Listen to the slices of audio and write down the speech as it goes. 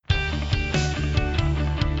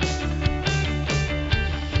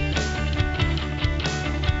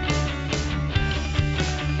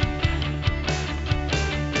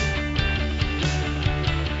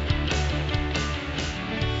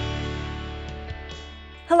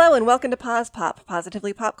Hello and welcome to Pause Pop,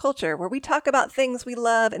 Positively Pop Culture, where we talk about things we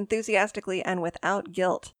love enthusiastically and without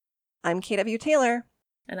guilt. I'm KW Taylor.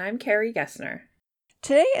 And I'm Carrie Gessner.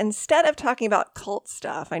 Today, instead of talking about cult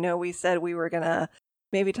stuff, I know we said we were going to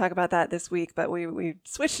maybe talk about that this week, but we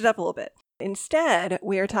switched it up a little bit. Instead,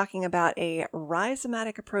 we are talking about a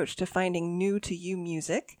rhizomatic approach to finding new to you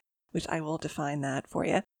music, which I will define that for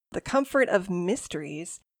you, the comfort of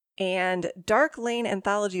mysteries, and Dark Lane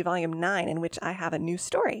Anthology Volume 9, in which I have a new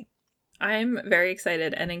story. I'm very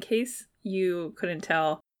excited, and in case you couldn't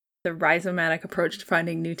tell, the rhizomatic approach to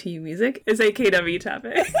finding new to you music is a KW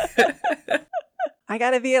topic. I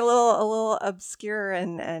gotta be a little obscure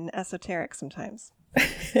and esoteric sometimes.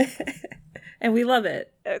 And we love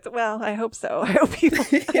it. Well, I hope so. I hope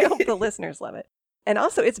the listeners love it. And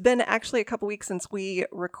also, it's been actually a couple weeks since we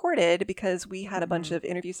recorded because we had a bunch of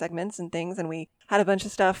interview segments and things, and we had a bunch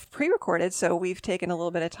of stuff pre-recorded. So we've taken a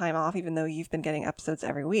little bit of time off, even though you've been getting episodes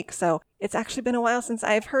every week. So it's actually been a while since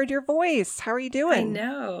I've heard your voice. How are you doing? I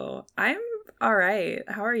know. I'm all right.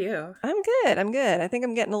 How are you? I'm good. I think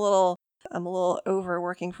I'm getting I'm a little over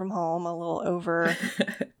working from home, a little over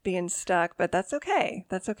being stuck, but that's okay.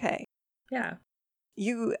 That's okay. Yeah.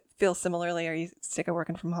 You feel similarly? Are you sick of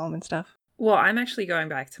working from home and stuff? Well, I'm actually going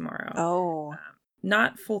back tomorrow. Oh.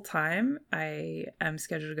 Not full time. I am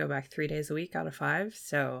scheduled to go back 3 days a week out of 5.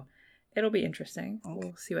 So it'll be interesting. Okay.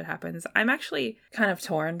 We'll see what happens. I'm actually kind of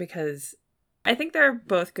torn because I think there are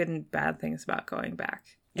both good and bad things about going back.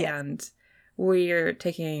 Yeah. And we're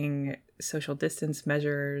taking social distance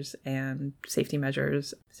measures and safety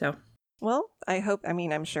measures. So, well,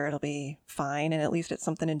 I'm sure it'll be fine. And at least it's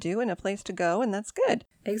something to do and a place to go. And that's good.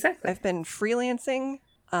 Exactly. I've been freelancing,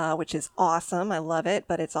 which is awesome. I love it.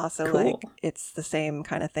 But it's also cool. like, it's the same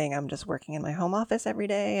kind of thing. I'm just working in my home office every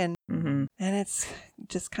day. And it's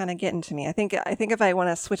just kind of getting to me. I think if I want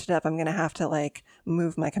to switch it up, I'm going to have to like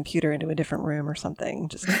move my computer into a different room or something.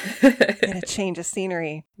 Just get a change of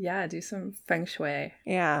scenery. Yeah, do some feng shui.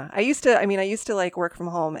 Yeah. I used to like work from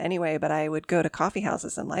home anyway, but I would go to coffee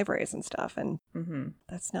houses and libraries and stuff. And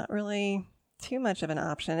that's not really too much of an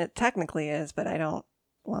option. It technically is, but I don't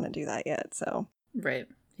want to do that yet. So. Right.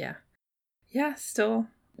 Yeah. Yeah. Still,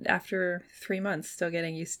 after 3 months, still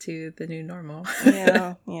getting used to the new normal.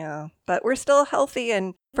 Yeah. But we're still healthy.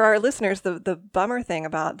 And for our listeners, the bummer thing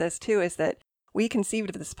about this too is that we conceived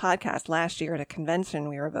of this podcast last year at a convention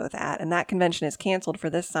we were both at. And that convention is canceled for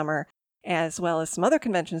this summer, as well as some other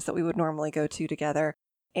conventions that we would normally go to together.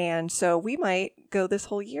 And so we might go this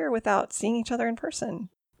whole year without seeing each other in person.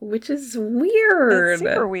 Which is weird. It's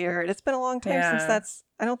super weird. It's been a long time since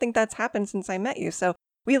I don't think that's happened since I met you. So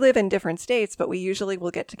we live in different states, but we usually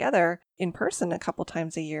will get together in person a couple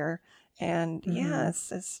times a year. And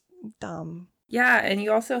it's dumb. Yeah. And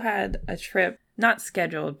you also had a trip, not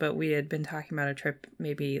scheduled, but we had been talking about a trip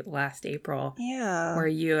maybe last April. Yeah. Where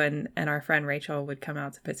you and our friend Rachel would come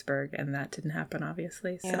out to Pittsburgh, and that didn't happen,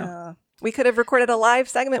 obviously. So yeah. We could have recorded a live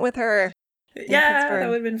segment with her. Yeah, that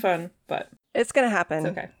would have been fun, but it's going to happen.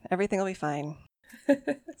 It's okay. Everything will be fine.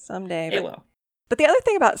 Someday. It will. But the other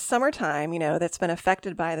thing about summertime, that's been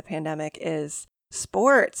affected by the pandemic is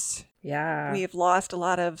sports. Yeah. We've lost a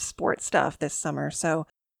lot of sports stuff this summer. So,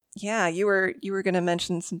 yeah, you were going to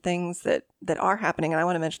mention some things that are happening, and I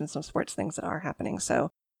want to mention some sports things that are happening.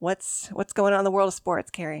 So, what's going on in the world of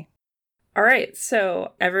sports, Carrie? All right.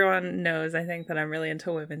 So, everyone knows, I think, that I'm really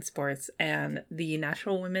into women's sports, and the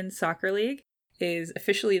National Women's Soccer League is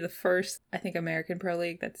officially the first, I think, American Pro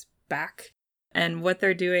League that's back. And what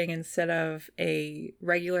they're doing, instead of a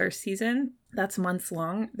regular season that's months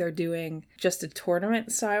long, they're doing just a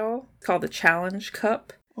tournament style called the Challenge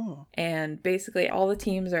Cup. Oh. And basically all the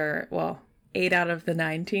teams are, 8 out of the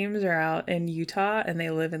 9 teams are out in Utah, and they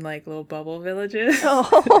live in like little bubble villages.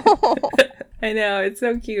 Oh. I know, it's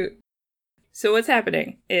so cute. So what's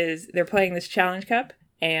happening is they're playing this Challenge Cup,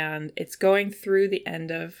 and it's going through the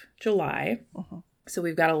end of July. So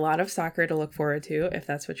we've got a lot of soccer to look forward to if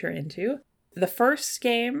that's what you're into. The first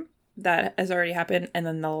game that has already happened, and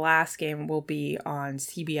then the last game will be on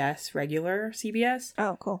CBS, regular CBS.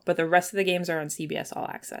 Oh, cool. But the rest of the games are on CBS All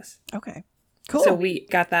Access. Okay, cool. So we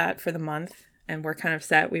got that for the month, and we're kind of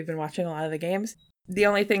set. We've been watching a lot of the games. The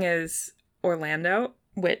only thing is Orlando,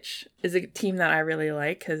 which is a team that I really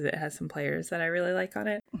like because it has some players that I really like on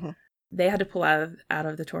it. They had to pull out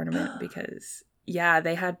of the tournament because... Yeah,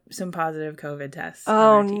 they had some positive COVID tests.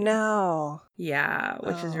 Oh, no. Yeah,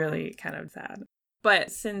 which is really kind of sad.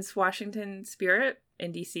 But since Washington Spirit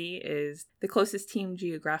in DC is the closest team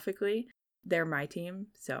geographically, they're my team.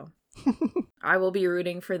 So I will be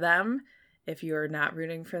rooting for them. If you're not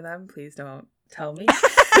rooting for them, please don't tell me.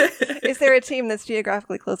 Is there a team that's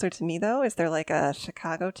geographically closer to me, though? Is there like a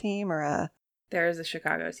Chicago team or a... There is a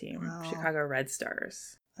Chicago team, Oh. Chicago Red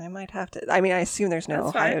Stars. I might have to... I mean, I assume there's no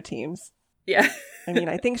That's Ohio fine. teams. Yeah. I mean,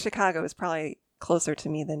 I think Chicago is probably closer to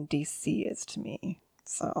me than DC is to me.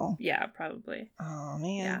 So... Yeah, probably. Oh,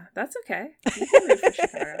 man. Yeah, that's okay. You can root for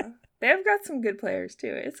Chicago. They have got some good players,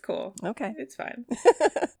 too. It's cool. Okay. It's fine.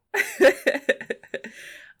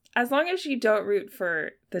 As long as you don't root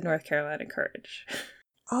for the North Carolina Courage.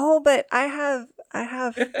 Oh, but I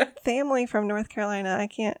have family from North Carolina. I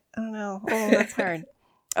don't know. Oh, that's hard.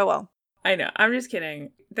 Oh, well. I know. I'm just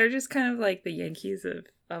kidding. They're just kind of like the Yankees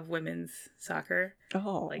of women's soccer.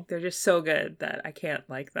 Oh. Like, they're just so good that I can't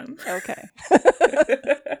like them. Okay.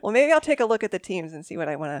 Well, maybe I'll take a look at the teams and see what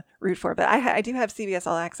I want to root for. But I do have CBS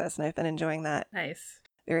All Access, and I've been enjoying that. Nice.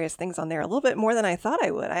 Various things on there a little bit more than I thought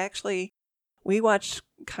I would. We watch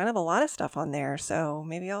kind of a lot of stuff on there, so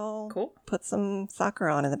maybe I'll put some soccer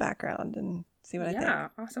on in the background and see what I think. Yeah,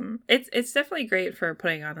 awesome. It's definitely great for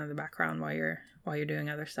putting on in the background while you're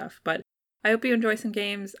doing other stuff. But I hope you enjoy some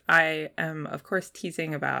games. I am, of course,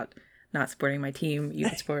 teasing about not supporting my team. You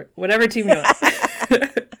can support whatever team you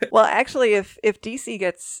want. Well, actually, if DC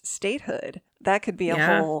gets statehood, that could be a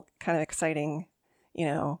whole kind of exciting,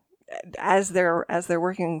 as they're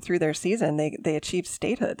working through their season, they achieve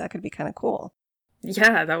statehood. That could be kind of cool.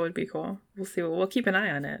 Yeah, that would be cool. We'll see. We'll keep an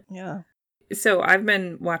eye on it. Yeah. So I've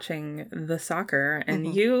been watching the soccer,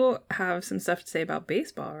 and you have some stuff to say about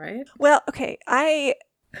baseball, right? Well, okay.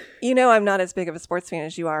 I'm not as big of a sports fan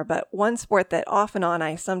as you are, but one sport that off and on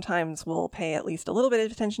I sometimes will pay at least a little bit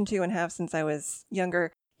of attention to and have since I was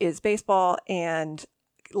younger is baseball. And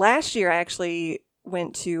last year I actually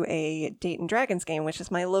went to a Dayton Dragons game, which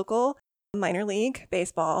is my local minor league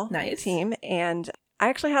baseball team. And I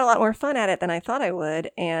actually had a lot more fun at it than I thought I would.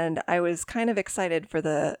 And I was kind of excited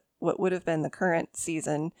for what would have been the current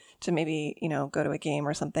season to maybe, go to a game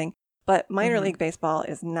or something. But minor league baseball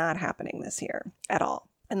is not happening this year at all.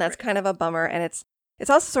 And that's kind of a bummer. And it's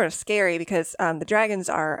also sort of scary because the Dragons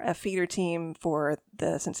are a feeder team for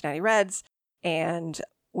the Cincinnati Reds. And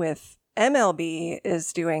with MLB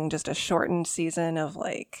is doing just a shortened season of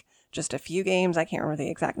like just a few games. I can't remember the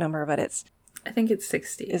exact number, but I think it's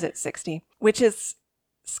 60. Is it 60? Which is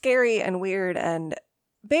scary and weird. And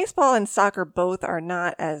baseball and soccer both are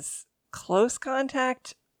not as close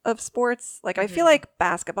contact of sports. Like I feel like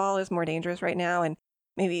basketball is more dangerous right now, and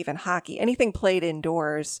maybe even hockey. Anything played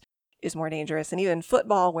indoors is more dangerous. And even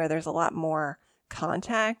football, where there's a lot more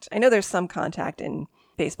contact. I know there's some contact in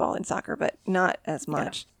baseball and soccer, but not as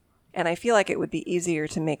much. Yeah. And I feel like it would be easier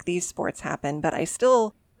to make these sports happen, but I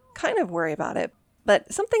still kind of worry about it.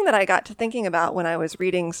 But something that I got to thinking about when I was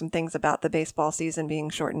reading some things about the baseball season being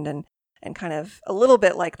shortened and kind of a little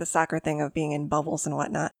bit like the soccer thing of being in bubbles and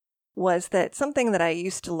whatnot, was that something that I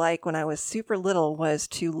used to like when I was super little was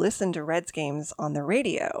to listen to Reds games on the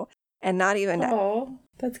radio and not even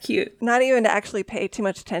that's cute. Not even to actually pay too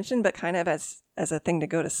much attention, but kind of as a thing to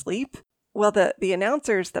go to sleep. Well, the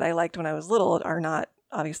announcers that I liked when I was little are not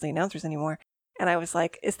obviously announcers anymore. And I was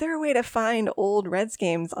like, is there a way to find old Reds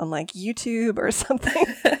games on like YouTube or something?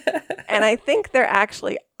 And I think there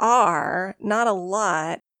actually are, not a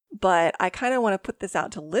lot. But I kind of want to put this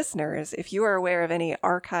out to listeners. If you are aware of any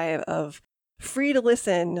archive of free to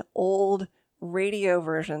listen old radio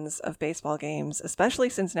versions of baseball games, especially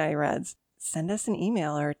Cincinnati Reds, send us an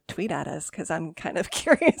email or tweet at us, because I'm kind of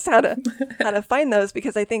curious how to find those,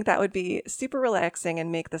 because I think that would be super relaxing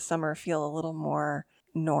and make the summer feel a little more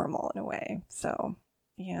normal in a way. So,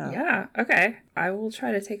 yeah. Yeah. Okay. I will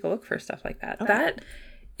try to take a look for stuff like that. Okay. That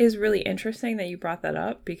is really interesting that you brought that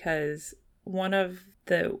up, because one of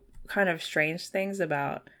the kind of strange things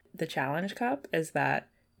about the Challenge Cup is that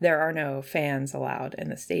there are no fans allowed in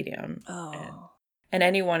the stadium. Oh. And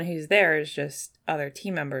anyone who's there is just other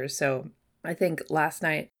team members. So I think last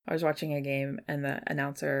night I was watching a game and the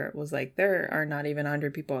announcer was like, there are not even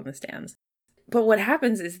 100 people in the stands. But what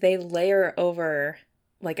happens is they layer over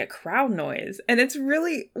like a crowd noise, and it's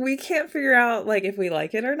really, we can't figure out like if we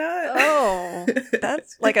like it or not. Oh,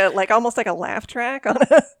 that's like almost like a laugh track on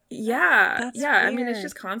a... Yeah. That's yeah. weird. I mean, it's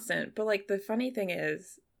just constant. But like the funny thing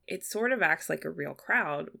is, it sort of acts like a real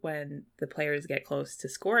crowd when the players get close to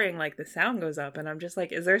scoring, like the sound goes up, and I'm just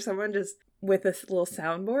like, is there someone just with this little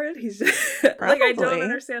soundboard? He's just like, I don't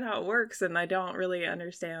understand how it works, and I don't really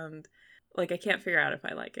understand. Like, I can't figure out if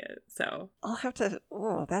I like it. So I'll have to...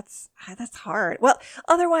 Oh, that's hard. Well,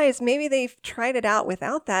 otherwise, maybe they've tried it out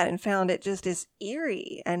without that and found it just is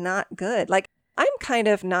eerie and not good. Like, I'm kind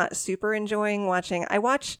of not super enjoying watching... I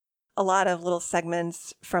watch a lot of little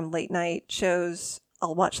segments from late night shows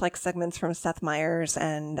I'll watch like segments from Seth Meyers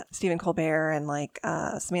and Stephen Colbert and like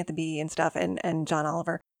Samantha Bee and stuff and John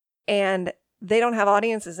Oliver. And they don't have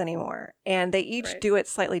audiences anymore. And they each do it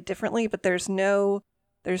slightly differently, but there's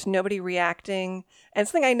nobody reacting. And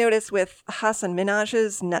something I noticed with Hasan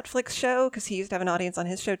Minhaj's Netflix show, because he used to have an audience on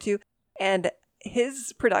his show too, and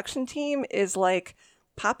his production team is like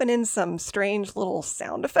popping in some strange little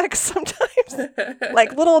sound effects sometimes,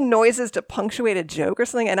 like little noises to punctuate a joke or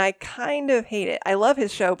something. And I kind of hate it. I love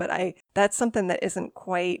his show, but that's something that isn't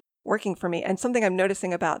quite working for me. And something I'm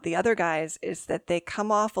noticing about the other guys is that they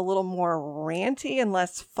come off a little more ranty and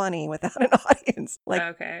less funny without an audience.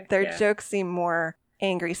 Like their jokes seem more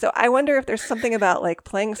angry. So I wonder if there's something about like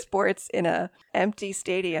playing sports in a empty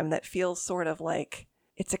stadium that feels sort of like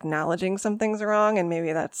it's acknowledging something's wrong, and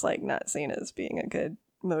maybe that's like not seen as being a good,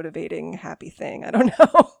 motivating, happy thing. I don't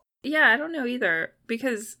know. Yeah, I don't know either,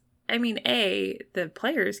 because I mean, the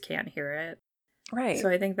players can't hear it. Right. So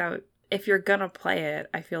I think that if you're gonna play it,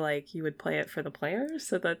 I feel like you would play it for the players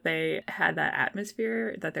so that they had that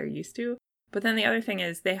atmosphere that they're used to. But then the other thing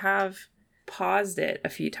is they have paused it a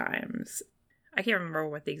few times. I can't remember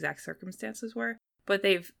what the exact circumstances were, but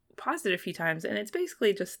they've paused it a few times, and it's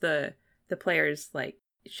basically just the players like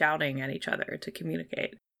shouting at each other to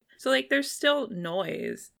communicate. So like there's still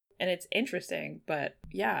noise, and it's interesting, but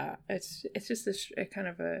yeah, it's just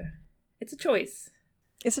it's a choice.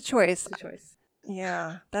 It's a choice. It's a choice.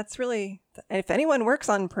 Yeah, that's really, if anyone works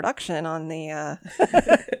on production on the,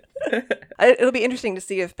 it'll be interesting to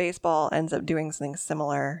see if baseball ends up doing something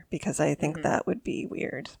similar, because I think that would be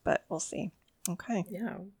weird, but we'll see. Okay.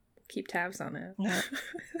 Yeah, keep tabs on it. Yeah.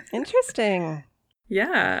 Interesting.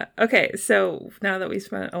 Yeah. Okay, so now that we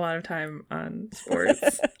spent a lot of time on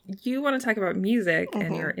sports, you want to talk about music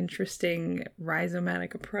and your interesting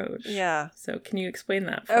rhizomatic approach. Yeah. So can you explain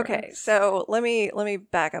that for us? Okay, so let me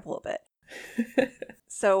back up a little bit.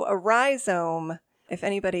 So a rhizome, if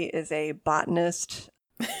anybody is a botanist,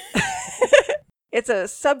 it's a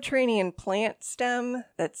subterranean plant stem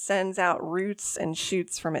that sends out roots and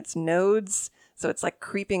shoots from its nodes. So it's like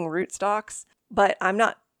creeping rootstocks. But I'm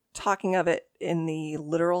not talking of it in the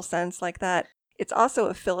literal sense like that. It's also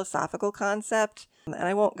a philosophical concept. And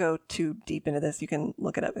I won't go too deep into this. You can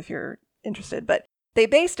look it up if you're interested. But they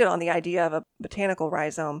based it on the idea of a botanical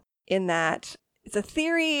rhizome, in that it's a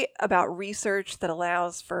theory about research that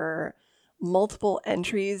allows for multiple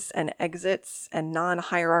entries and exits and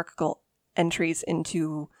non-hierarchical entries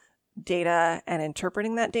into data and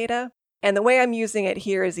interpreting that data. And the way I'm using it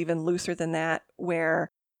here is even looser than that, where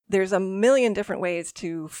there's a million different ways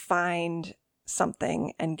to find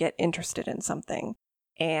something and get interested in something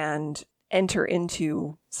and enter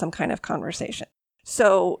into some kind of conversation.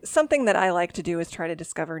 So something that I like to do is try to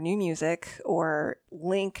discover new music, or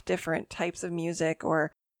link different types of music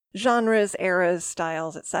or genres, eras,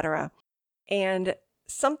 styles, etc. And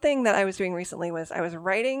something that I was doing recently was I was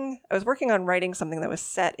working on writing something that was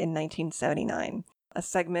set in 1979, a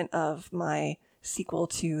segment of my sequel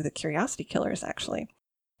to The Curiosity Killers, actually.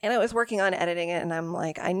 And I was working on editing it, and I'm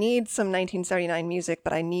like, I need some 1979 music,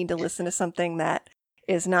 but I need to listen to something that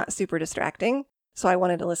is not super distracting. So I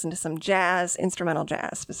wanted to listen to some jazz, instrumental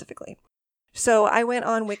jazz specifically. So I went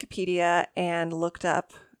on Wikipedia and looked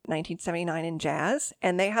up 1979 in jazz,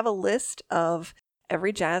 and they have a list of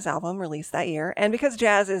every jazz album released that year. And because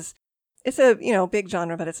jazz it's a, big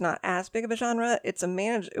genre, but it's not as big of a genre, it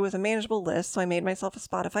was a manageable list. So I made myself a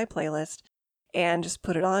Spotify playlist and just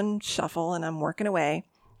put it on shuffle, and I'm working away.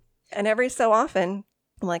 And every so often,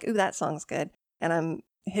 I'm like, ooh, that song's good. And I'm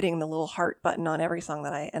hitting the little heart button on every song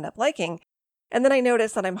that I end up liking. And then I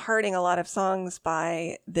noticed that I'm hearting a lot of songs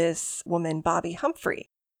by this woman, Bobby Humphrey.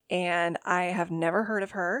 And I have never heard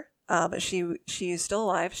of her, but she's still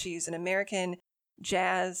alive. She's an American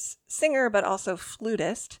jazz singer, but also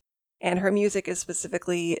flutist. And her music is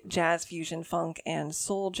specifically jazz, fusion, funk, and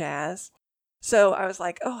soul jazz. So I was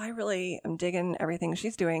like, oh, I really am digging everything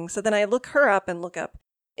she's doing. So then I look her up and look up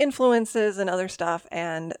influences and other stuff.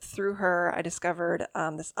 And through her, I discovered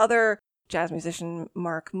this other jazz musician,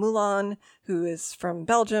 Marc Moulin, who is from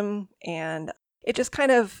Belgium. And it just kind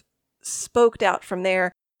of spoked out from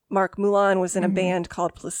there. Marc Moulin was in a band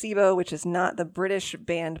called Placebo, which is not the British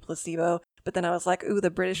band Placebo. But then I was like, ooh, the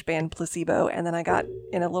British band Placebo. And then I got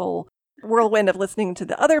in a little whirlwind of listening to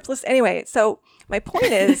the other Placebo. Anyway, so my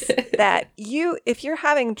point is that if you're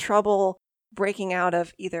having trouble breaking out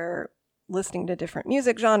of either listening to different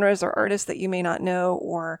music genres or artists that you may not know,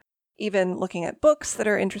 or even looking at books that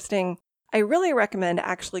are interesting, I really recommend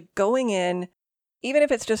actually going in, even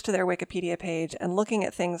if it's just to their Wikipedia page, and looking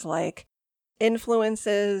at things like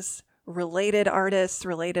influences, related artists,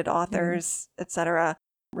 related authors, etc.,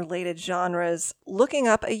 related genres, looking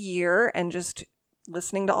up a year and just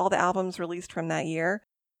listening to all the albums released from that year.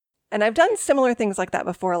 And I've done similar things like that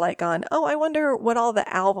before, like gone, oh, I wonder what all the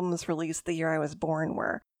albums released the year I was born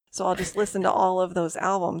were. So I'll just listen to all of those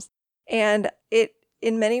albums. And it,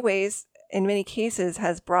 in many ways, in many cases,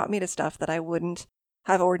 has brought me to stuff that I wouldn't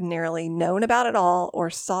have ordinarily known about at all or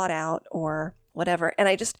sought out or whatever. And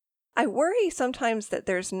I worry sometimes that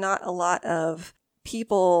there's not a lot of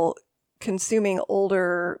people consuming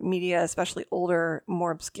older media, especially older,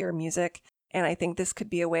 more obscure music. And I think this could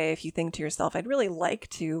be a way, if you think to yourself, I'd really like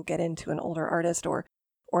to get into an older artist or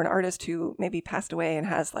an artist who maybe passed away and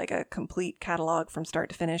has like a complete catalog from start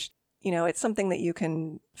to finish. You know, it's something that you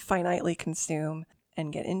can finitely consume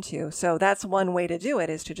and get into. So that's one way to do it,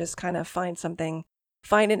 is to just kind of find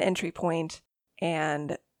an entry point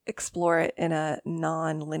and explore it in a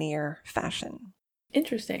non-linear fashion.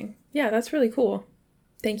 Interesting. Yeah, that's really cool.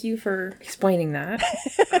 Thank you for explaining that.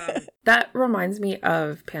 That reminds me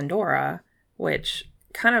of Pandora, which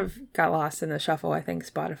kind of got lost in the shuffle. I think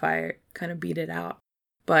Spotify kind of beat it out.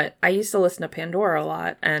 But I used to listen to Pandora a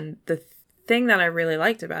lot, and the thing that I really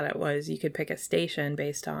liked about it was you could pick a station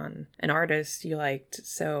based on an artist you liked.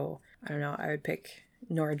 So, I don't know, I would pick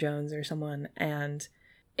Norah Jones or someone, and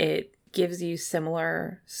it gives you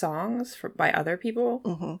similar songs by other people.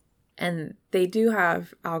 Mm-hmm. And they do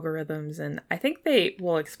have algorithms, and I think they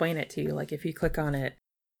will explain it to you. Like, if you click on it,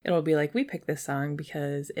 it'll be like, we picked this song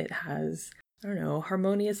because it has, I don't know,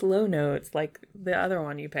 harmonious low notes like the other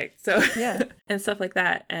one you picked. So, yeah. And stuff like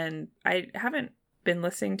that. And I haven't been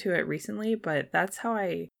listening to it recently, but that's how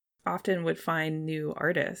I often would find new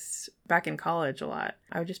artists back in college a lot.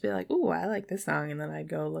 I would just be like, ooh, I like this song. And then I'd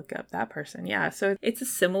go look up that person. Yeah. So it's a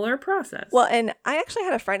similar process. Well, and I actually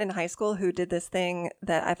had a friend in high school who did this thing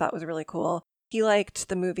that I thought was really cool. He liked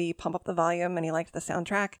the movie Pump Up the Volume and he liked the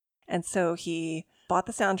soundtrack. And so he bought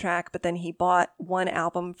the soundtrack, but then he bought one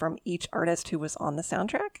album from each artist who was on the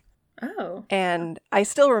soundtrack. Oh. And I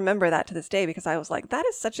still remember that to this day because I was like, that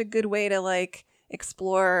is such a good way to like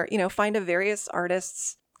explore, you know, find a various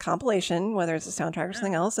artists compilation, whether it's a soundtrack or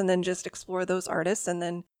something else, and then just explore those artists and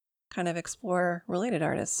then kind of explore related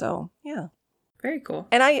artists. So yeah. Very cool.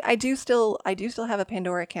 And I do still have a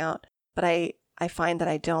Pandora account, but I find that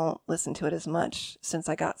I don't listen to it as much since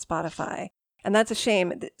I got Spotify. And that's a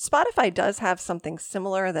shame. Spotify does have something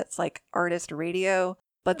similar that's like artist radio,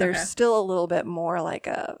 but there's still a little bit more like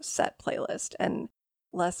a set playlist and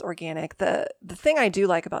less organic. The thing I do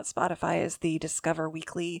like about Spotify is the Discover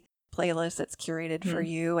Weekly playlist that's curated for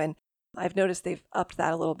you. And I've noticed they've upped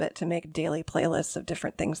that a little bit to make daily playlists of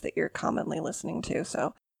different things that you're commonly listening to.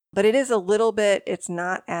 So, but it is a little bit, it's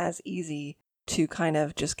not as easy to kind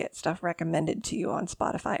of just get stuff recommended to you on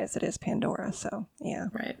Spotify as it is Pandora. So, yeah.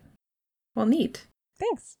 Right. Well, neat.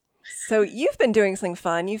 Thanks. So you've been doing something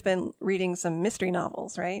fun. You've been reading some mystery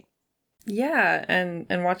novels, right? Yeah,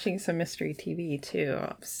 and watching some mystery TV too.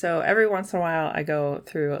 So every once in a while I go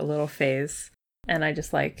through a little phase and I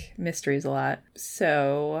just like mysteries a lot.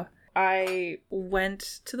 So I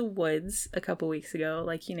went to the woods a couple weeks ago,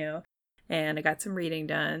 like, you know, and I got some reading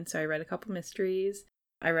done. So I read a couple mysteries.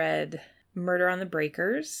 I read Murder on the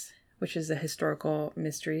Breakers, which is a historical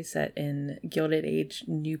mystery set in Gilded Age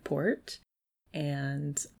Newport.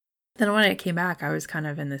 And then when I came back, I was kind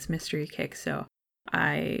of in this mystery kick. So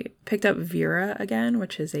I picked up Vera again,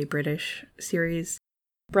 which is a British series.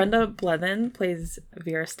 Brenda Blethyn plays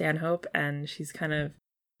Vera Stanhope, and she's kind of,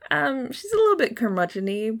 she's a little bit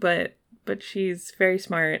curmudgeon-y, but she's very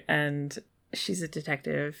smart, and she's a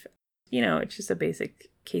detective. You know, it's just a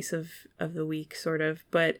basic case of the week, sort of,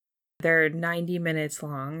 but they're 90 minutes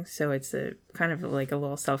long, so it's a kind of like a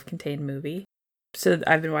little self-contained movie. So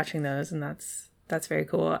I've been watching those, and that's very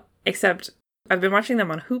cool. Except I've been watching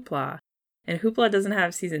them on Hoopla, and Hoopla doesn't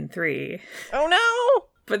have season 3. Oh no!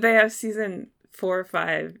 But they have season 4,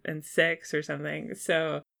 5, and 6 or something.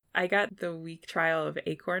 So I got the week trial of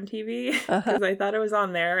Acorn TV because I thought it was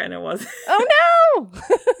on there, and it wasn't. Oh no!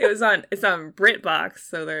 It's on BritBox,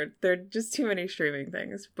 so they're just too many streaming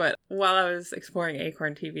things. But while I was exploring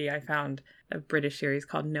Acorn TV, I found a British series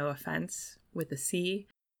called No Offense with a C,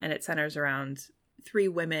 and it centers around 3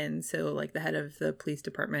 women, so like the head of the police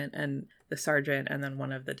department and the sergeant and then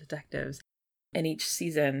one of the detectives. And each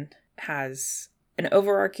season has an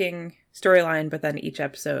overarching storyline, but then each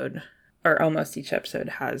episode, or almost each episode,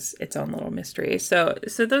 has its own little mystery. So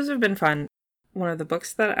those have been fun. One of the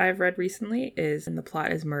books that I've read recently is And the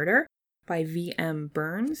Plot is Murder by V.M.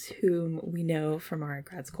 Burns, whom we know from our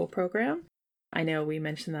grad school program. I know we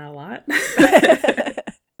mention that a lot.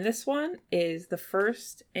 This one is the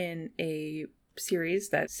first in a series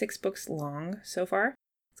that's 6 books long so far.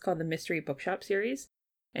 It's called the Mystery Bookshop series.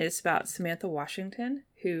 It's about Samantha Washington,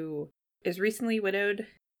 who is recently widowed,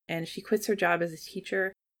 and she quits her job as a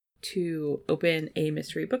teacher to open a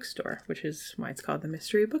mystery bookstore, which is why it's called the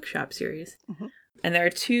Mystery Bookshop series. Mm-hmm. And there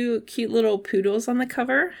are two cute little poodles on the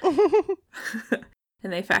cover.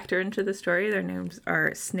 And they factor into the story. Their names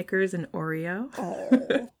are Snickers and Oreo.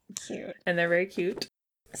 Oh, cute. And they're very cute.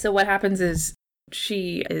 So what happens is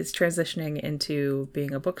she is transitioning into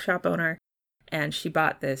being a bookshop owner, and she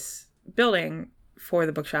bought this building for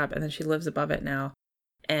the bookshop, and then she lives above it now.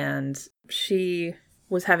 And she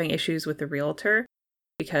was having issues with the realtor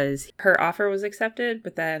because her offer was accepted,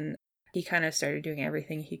 but then he kind of started doing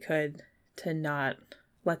everything he could to not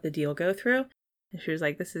let the deal go through. And she was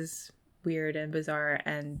like, this is weird and bizarre,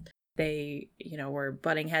 and they, were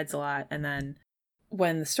butting heads a lot. And then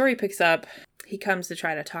when the story picks up, he comes to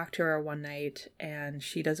try to talk to her one night, and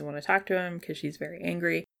she doesn't want to talk to him because she's very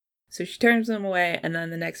angry. So she turns him away, and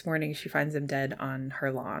then the next morning she finds him dead on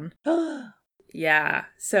her lawn. Yeah,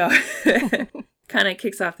 so kind of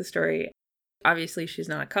kicks off the story. Obviously, she's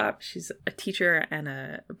not a cop. She's a teacher and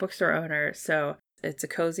a bookstore owner, so it's a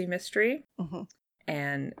cozy mystery. Mm-hmm.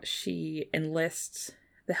 And she enlists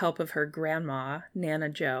the help of her grandma, Nana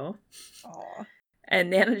Jo. Aww. And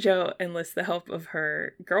Nana Jo enlists the help of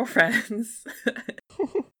her girlfriends.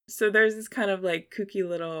 So there's this kind of like kooky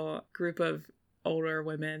little group of older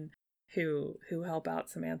women who help out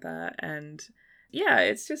Samantha. And yeah,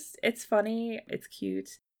 it's funny, it's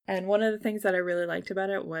cute. And one of the things that I really liked about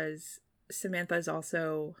it was Samantha is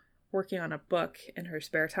also working on a book in her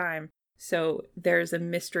spare time. So there's a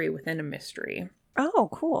mystery within a mystery. Oh,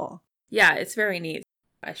 cool. Yeah, it's very neat.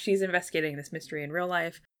 She's investigating this mystery in real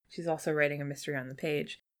life. She's also writing a mystery on the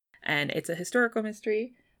page. And it's a historical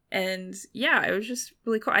mystery. And yeah, it was just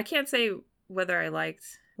really cool. I can't say whether I liked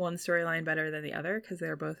one storyline better than the other because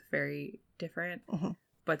they're both very different. Mm-hmm.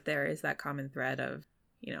 But there is that common thread of,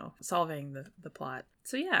 solving the plot.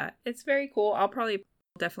 So yeah, it's very cool. I'll probably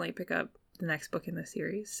definitely pick up the next book in the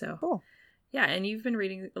series. So cool. Yeah, and you've been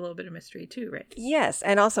reading a little bit of mystery too, right? Yes,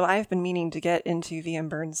 and also I've been meaning to get into V.M.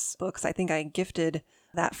 Burns' books. I think I gifted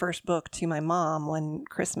that first book to my mom one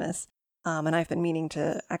Christmas, and I've been meaning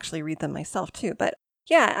to actually read them myself too. But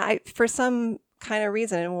yeah, for some kind of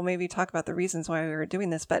reason, and we'll maybe talk about the reasons why we were doing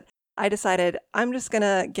this, but I decided I'm just going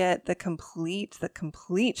to get the complete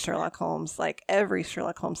Sherlock Holmes, like every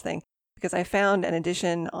Sherlock Holmes thing, because I found an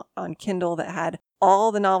edition on Kindle that had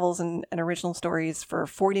all the novels and original stories for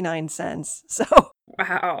 49 cents. So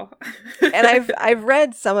wow. And I've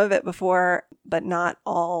read some of it before, but not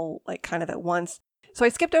all like kind of at once. So I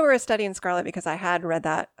skipped over A Study in Scarlet because I had read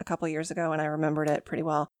that a couple years ago and I remembered it pretty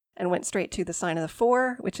well, and went straight to The Sign of the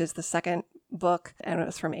Four, which is the second book, and it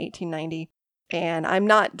was from 1890. And I'm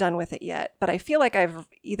not done with it yet, but I feel like I've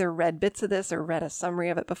either read bits of this or read a summary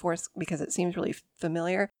of it before because it seems really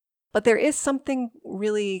familiar. But there is something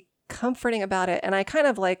really comforting about it. And I kind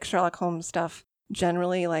of like Sherlock Holmes stuff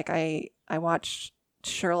generally. Like I watched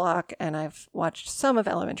Sherlock and I've watched some of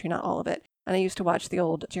Elementary, not all of it. And I used to watch the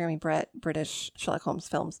old Jeremy Brett British Sherlock Holmes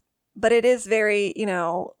films. But it is very,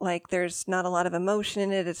 like there's not a lot of emotion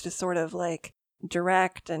in it. It's just sort of like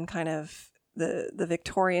direct, and kind of the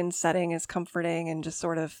Victorian setting is comforting, and just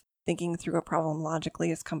sort of thinking through a problem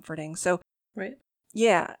logically is comforting. So, right.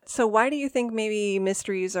 Yeah. So why do you think maybe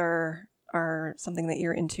mysteries are something that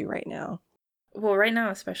you're into right now? Well, right now,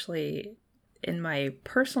 especially in my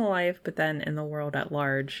personal life, but then in the world at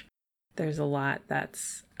large, there's a lot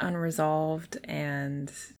that's unresolved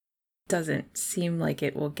and doesn't seem like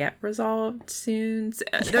it will get resolved soon.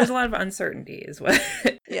 There's a lot of uncertainty is what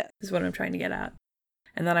I'm trying to get at.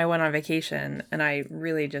 And then I went on vacation and I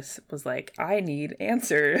really just was like, I need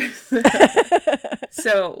answers.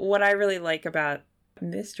 So what I really like about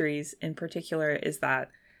mysteries in particular is that,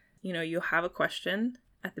 you have a question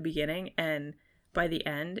at the beginning and by the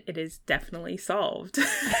end it is definitely solved.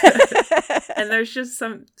 And there's just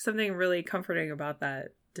something really comforting about that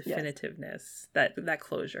definitiveness, that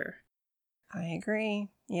closure. I agree.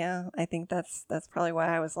 Yeah, I think that's probably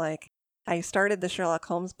why I was like, I started the Sherlock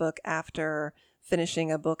Holmes book after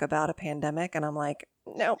finishing a book about a pandemic, and I'm like,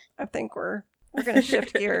 no, I think we're going to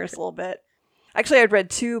shift gears a little bit. Actually, I'd read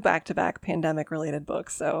 2 back-to-back pandemic-related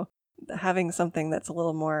books, so having something that's a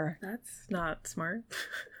little more... That's not smart.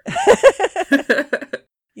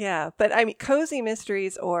 Yeah, but I mean, cozy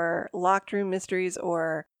mysteries or locked room mysteries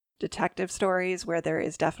or detective stories where there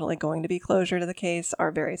is definitely going to be closure to the case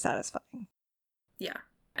are very satisfying. Yeah.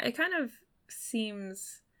 It kind of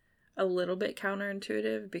seems a little bit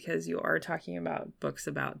counterintuitive because you are talking about books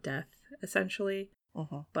about death, essentially.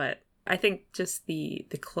 Mm-hmm. But I think just the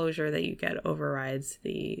closure that you get overrides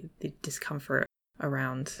the discomfort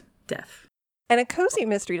around death. And a cozy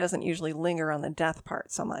mystery doesn't usually linger on the death part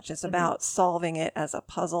so much. It's about solving it as a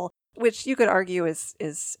puzzle, which you could argue is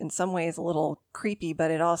in some ways a little creepy,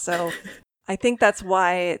 but it also, I think that's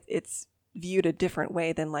why it's viewed a different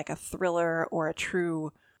way than like a thriller or a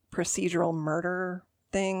true procedural murder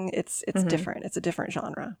thing. It's different. It's a different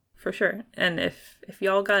genre. For sure. And if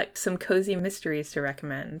y'all got some cozy mysteries to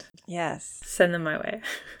recommend, yes, send them my way.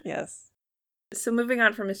 Yes. So moving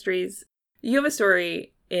on from mysteries, you have a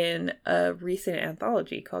story in a recent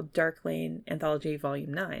anthology called Dark Lane Anthology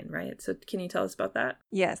Volume 9, right? So can you tell us about that?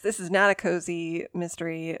 Yes, this is not a cozy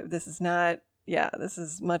mystery. This is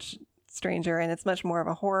much stranger, and it's much more of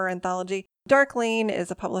a horror anthology. Dark Lane is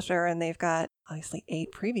a publisher, and they've got obviously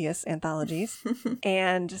 8 previous anthologies.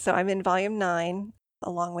 And so I'm in Volume 9,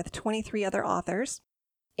 along with 23 other authors.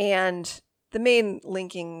 And the main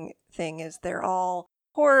linking thing is they're all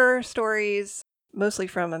horror stories, mostly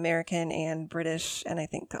from American and British, and I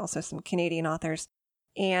think also some Canadian authors.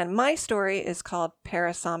 And my story is called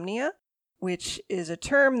Parasomnia, which is a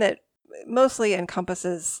term that mostly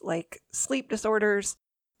encompasses like sleep disorders.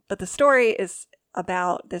 But the story is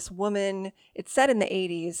about this woman. It's set in the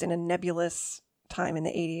 80s, in a nebulous time in the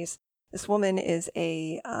 80s. This woman is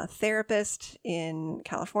a therapist in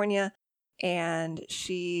California, and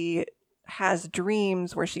she has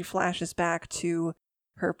dreams where she flashes back to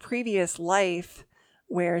her previous life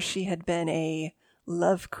where she had been a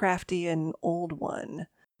Lovecraftian old one.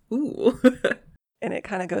 Ooh. And it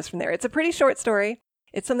kind of goes from there. It's a pretty short story.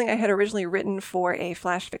 It's something I had originally written for a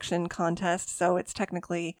flash fiction contest, so it's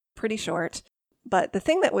technically pretty short. But the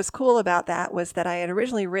thing that was cool about that was that I had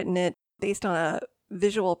originally written it based on a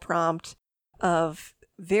visual prompt of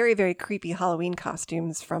very, very creepy Halloween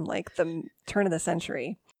costumes from like the turn of the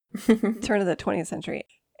 20th century.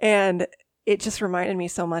 And it just reminded me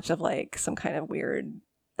so much of like some kind of weird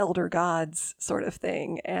elder gods sort of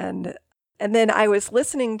thing. And then I was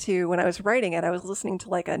listening to, when I was writing it, I was listening to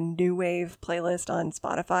like a new wave playlist on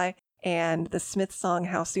Spotify, and the Smiths song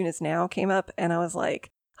How Soon Is Now came up, and I was like,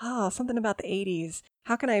 oh, something about the 80s.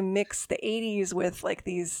 How can I mix the 80s with like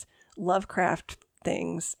these Lovecraft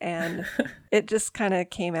things? And it just kind of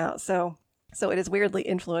came out. So it is weirdly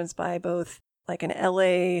influenced by both like an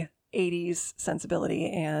LA 80s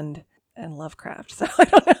sensibility and Lovecraft. So I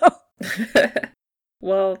don't know.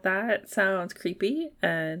 Well, that sounds creepy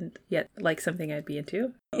and yet like something I'd be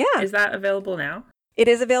into. Yeah. Is that available now? It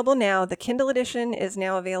is available now. The Kindle edition is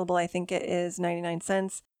now available. I think it is 99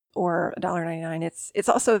 cents or $1.99. It's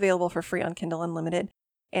also available for free on Kindle Unlimited.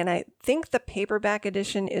 And I think the paperback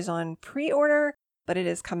edition is on pre-order, but it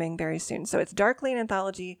is coming very soon. So it's Dark Lane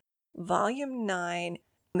Anthology Volume 9,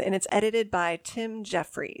 and it's edited by Tim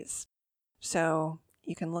Jeffries. So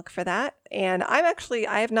you can look for that. And I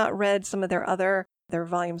have not read some of their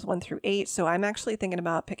volumes 1 through 8, so I'm actually thinking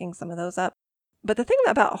about picking some of those up. But the thing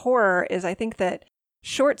about horror is I think that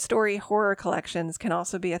short story horror collections can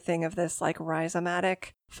also be a thing of this like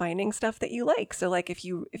rhizomatic finding stuff that you like. So like if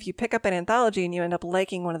you pick up an anthology and you end up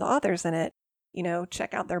liking one of the authors in it,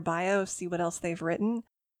 check out their bio, see what else they've written,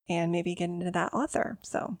 and maybe get into that author.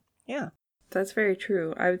 So yeah. That's very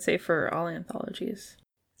true. I would say for all anthologies.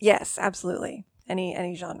 Yes, absolutely.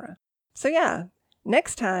 Any genre. So yeah,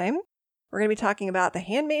 next time we're going to be talking about The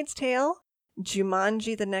Handmaid's Tale,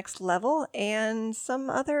 Jumanji: The Next Level, and some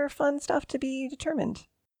other fun stuff to be determined.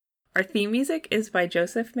 Our theme music is by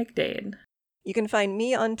Joseph McDade. You can find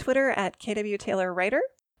me on Twitter at KWTaylorWriter.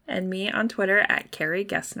 And me on Twitter at Carrie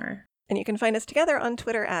Gessner. And you can find us together on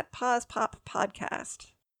Twitter at PausPopPodcast.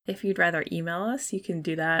 If you'd rather email us, you can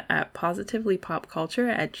do that at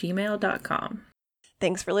positivelypopculture@gmail.com.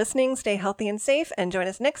 Thanks for listening, stay healthy and safe, and join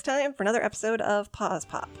us next time for another episode of Pause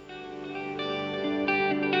Pop.